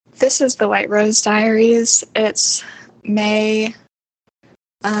This is the White Rose Diaries. It's May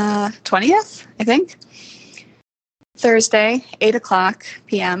 20th, I think. Thursday, 8 o'clock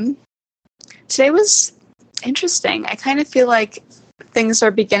p.m. Today was interesting. I kind of feel like things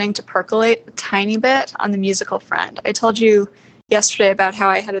are beginning to percolate a tiny bit on the musical front. I told you yesterday about how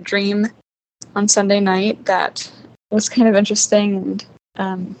I had a dream on Sunday night that was kind of interesting,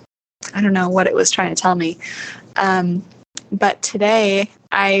 and I don't know what it was trying to tell me. But today,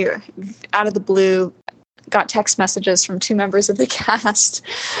 I, out of the blue, got text messages from two members of the cast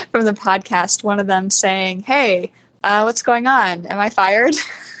from the podcast, one of them saying, "Hey, what's going on? Am I fired?"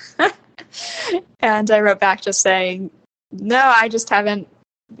 And I wrote back just saying, "No, I just haven't,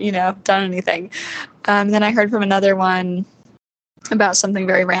 done anything." Then I heard from another one about something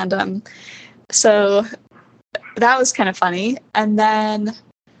very random. So that was kind of funny. And then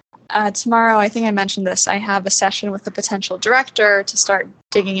tomorrow, I think I mentioned this, I have a session with a potential director to start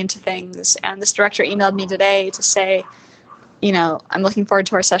digging into things. And this director emailed me today to say, I'm looking forward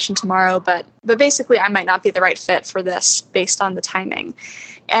to our session tomorrow, but basically I might not be the right fit for this based on the timing.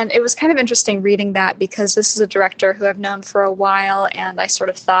 And it was kind of interesting reading that, because this is a director who I've known for a while, and I sort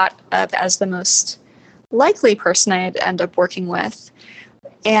of thought of as the most likely person I'd end up working with.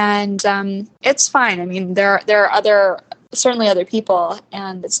 And it's fine. I mean, there are certainly other people,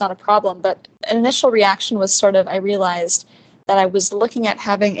 and it's not a problem. But an initial reaction was sort of, I realized that I was looking at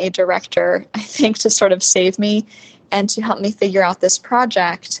having a director, I think, to sort of save me and to help me figure out this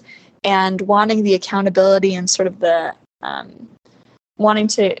project, and wanting the accountability and sort of the wanting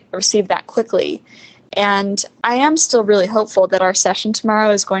to receive that quickly. And I am still really hopeful that our session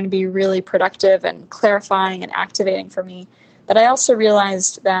tomorrow is going to be really productive and clarifying and activating for me. But I also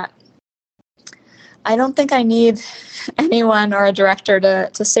realized that I don't think I need anyone or a director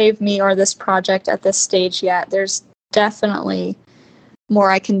to save me or this project at this stage yet. There's definitely more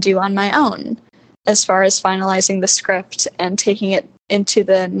I can do on my own as far as finalizing the script and taking it into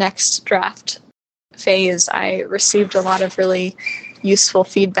the next draft phase. I received a lot of really useful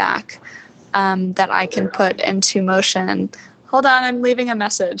feedback that I can put into motion. Hold on, I'm leaving a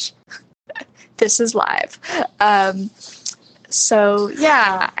message. This is live. So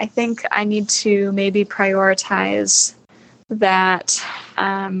yeah, I think I need to maybe prioritize that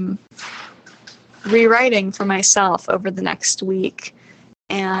rewriting for myself over the next week.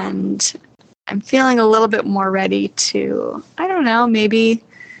 And I'm feeling a little bit more ready to, I don't know, maybe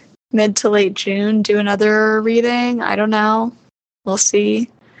mid to late June, do another reading. I don't know. We'll see.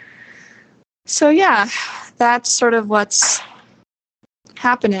 So yeah, that's sort of what's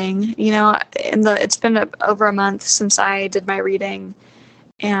happening. It's been over a month since I did my reading,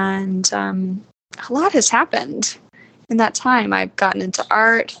 and a lot has happened in that time. I've gotten into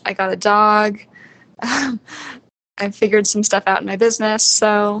art. I got a dog. I figured some stuff out in my business.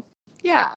 So yeah,